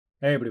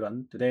Hey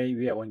everyone, today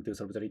we are going to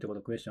solve the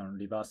LeetCode question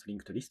reverse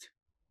linked list.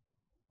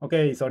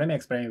 Okay, so let me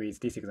explain with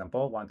this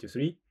example 1, 2,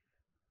 3.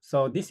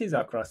 So this is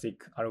a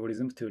classic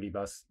algorithm to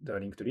reverse the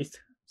linked list.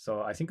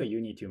 So I think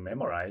you need to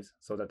memorize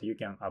so that you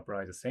can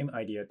apply the same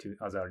idea to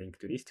other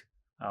linked list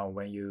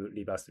when you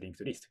reverse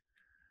linked list.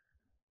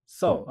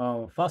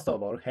 So first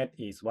of all, head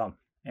is 1,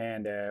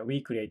 and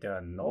we create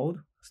a node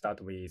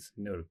start with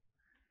null.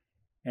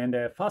 And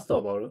first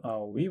of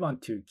all, we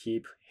want to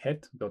keep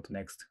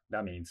head.next,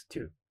 that means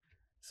 2.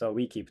 So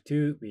we keep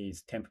 2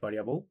 with temp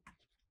variable.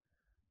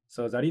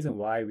 So the reason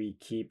why we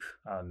keep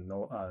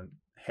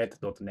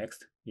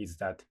head.next is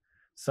that,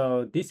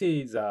 so this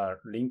is a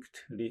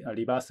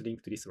reverse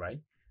linked list, right?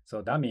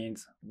 So that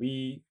means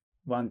we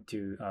want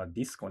to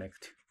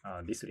disconnect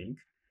this link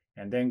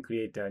and then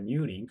create a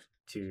new link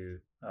to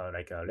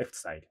like a left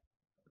side.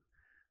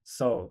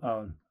 So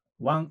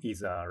 1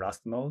 is a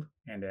last node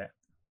and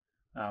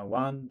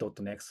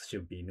 1.next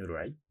should be null,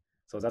 right?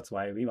 So that's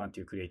why we want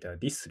to create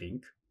this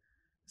link.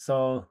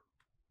 So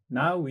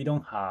now we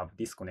don't have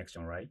this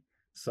connection, right?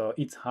 So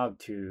it's hard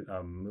to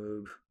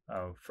move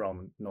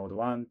from node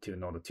 1 to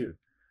node 2.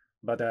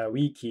 But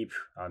we keep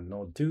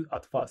node 2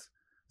 at first.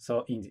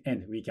 So in the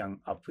end, we can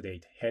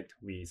update head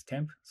with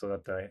temp so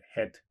that the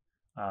head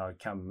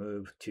can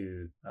move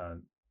to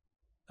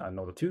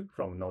node 2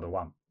 from node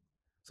 1.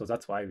 So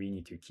that's why we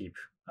need to keep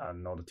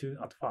node 2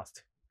 at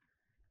first.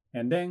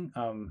 And then,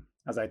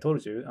 as I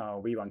told you,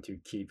 we want to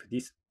keep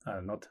this,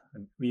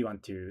 we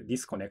want to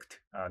disconnect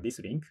this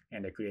link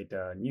and create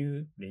a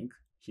new link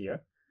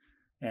here.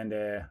 And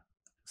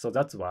so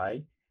that's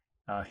why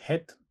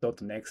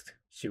head.next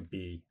should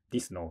be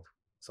this node,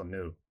 so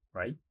null,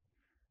 right?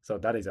 So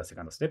that is the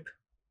second step.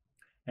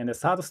 And the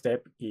third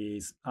step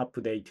is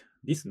update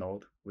this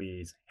node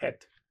with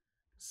head.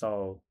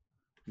 So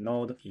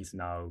node is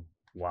now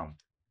 1.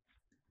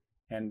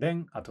 And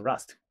then at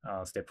last,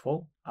 step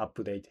 4,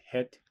 update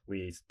head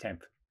with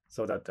temp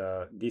so that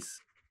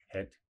this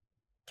head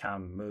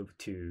can move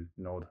to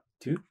node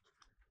 2,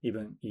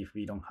 even if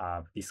we don't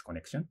have this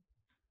connection.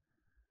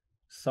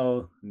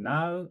 So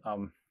now,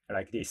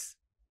 like this.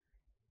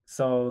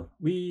 So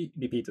we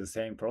repeat the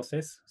same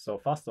process. So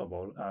first of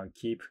all,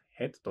 keep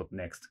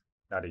head.next,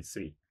 that is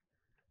 3.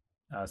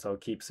 So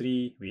keep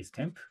 3 with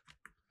temp.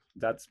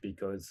 That's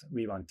because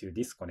we want to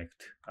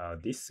disconnect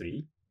this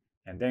 3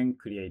 and then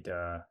create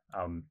a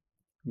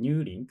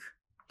new link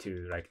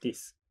to like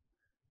this.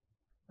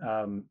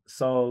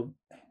 So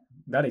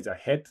that is a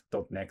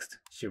head.next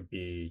should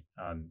be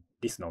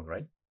this node,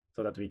 right?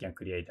 So that we can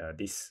create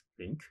this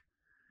link.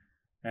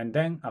 And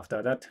then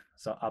after that,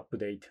 so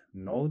update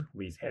node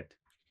with head.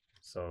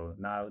 So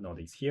now node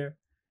is here.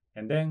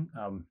 And then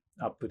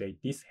update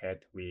this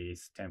head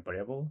with temp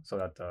variable so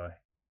that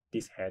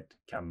this head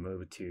can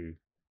move to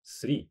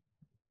 3,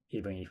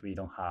 even if we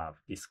don't have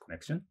this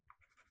connection.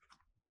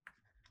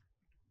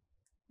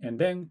 And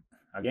then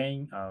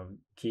again,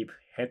 keep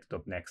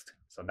head.next.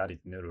 So that is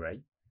null, right?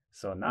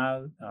 So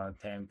now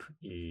temp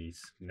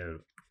is null.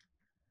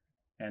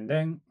 And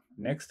then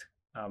next,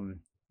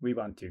 we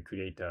want to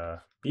create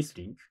this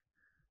link.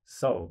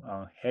 So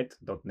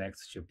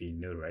head.next should be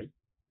null, right?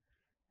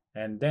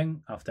 And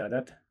then after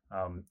that,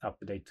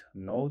 update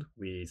node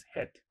with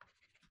head.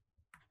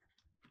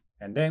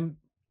 And then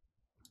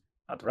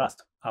at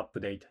last,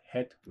 update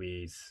head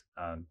with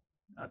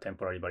a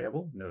temporary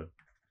variable null.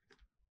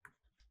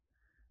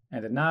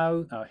 And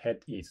now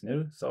head is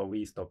null, so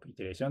we stop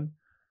iteration.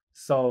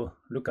 So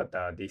look at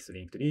this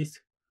linked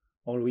list.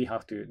 All we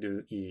have to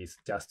do is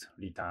just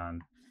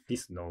return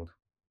this node,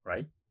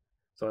 right?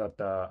 So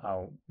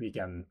that we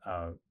can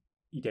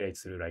iterate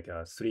through like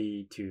a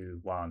 3, 2,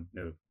 1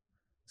 null.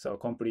 So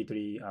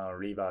completely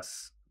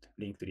reverse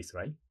linked list,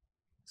 right?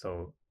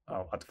 So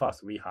at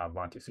first we have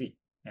 1, 2, 3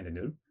 and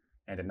null,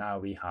 and now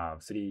we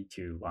have 3,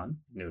 2, 1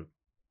 null.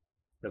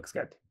 Looks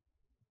good.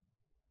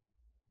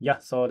 Yeah,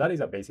 so that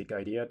is a basic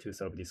idea to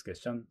solve this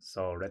question.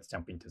 So let's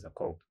jump into the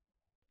code.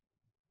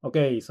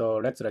 Okay, so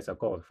let's write the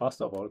code.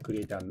 First of all,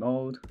 create a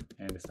node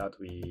and start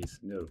with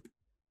null.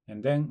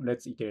 And then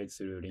let's iterate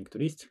through linked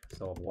list.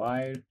 So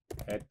while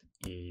head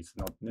is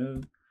not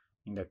null,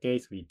 in the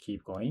case we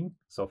keep going.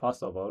 So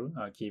first of all,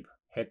 keep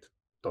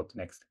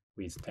head.next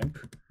with temp.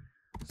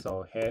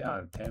 So head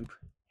temp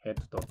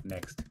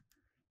head.next.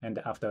 And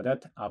after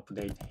that,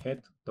 update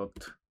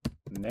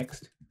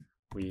head.next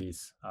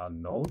with a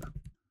node.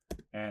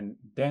 And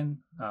then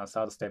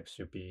third step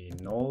should be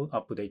node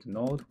update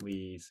node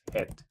with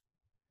head.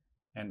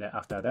 And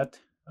after that,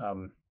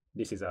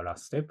 this is the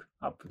last step,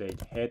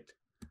 update head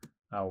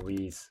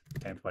with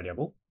temp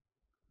variable.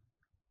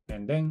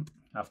 And then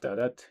after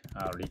that,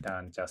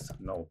 return just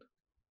node.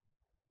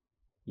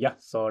 Yeah,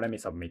 so let me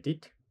submit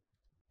it.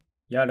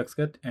 Yeah, looks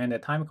good. And the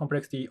time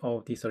complexity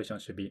of this solution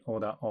should be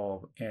order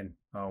of n,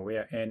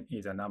 where n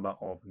is the number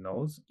of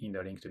nodes in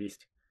the linked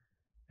list.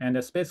 And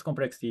the space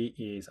complexity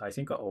is, I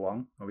think,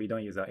 O1. We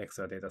don't use the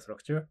extra data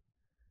structure.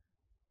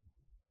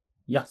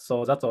 Yeah,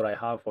 so that's all I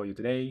have for you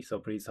today. So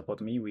please support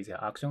me with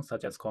your actions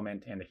such as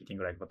comment and hitting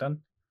like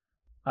button.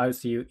 I'll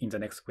see you in the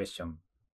next question.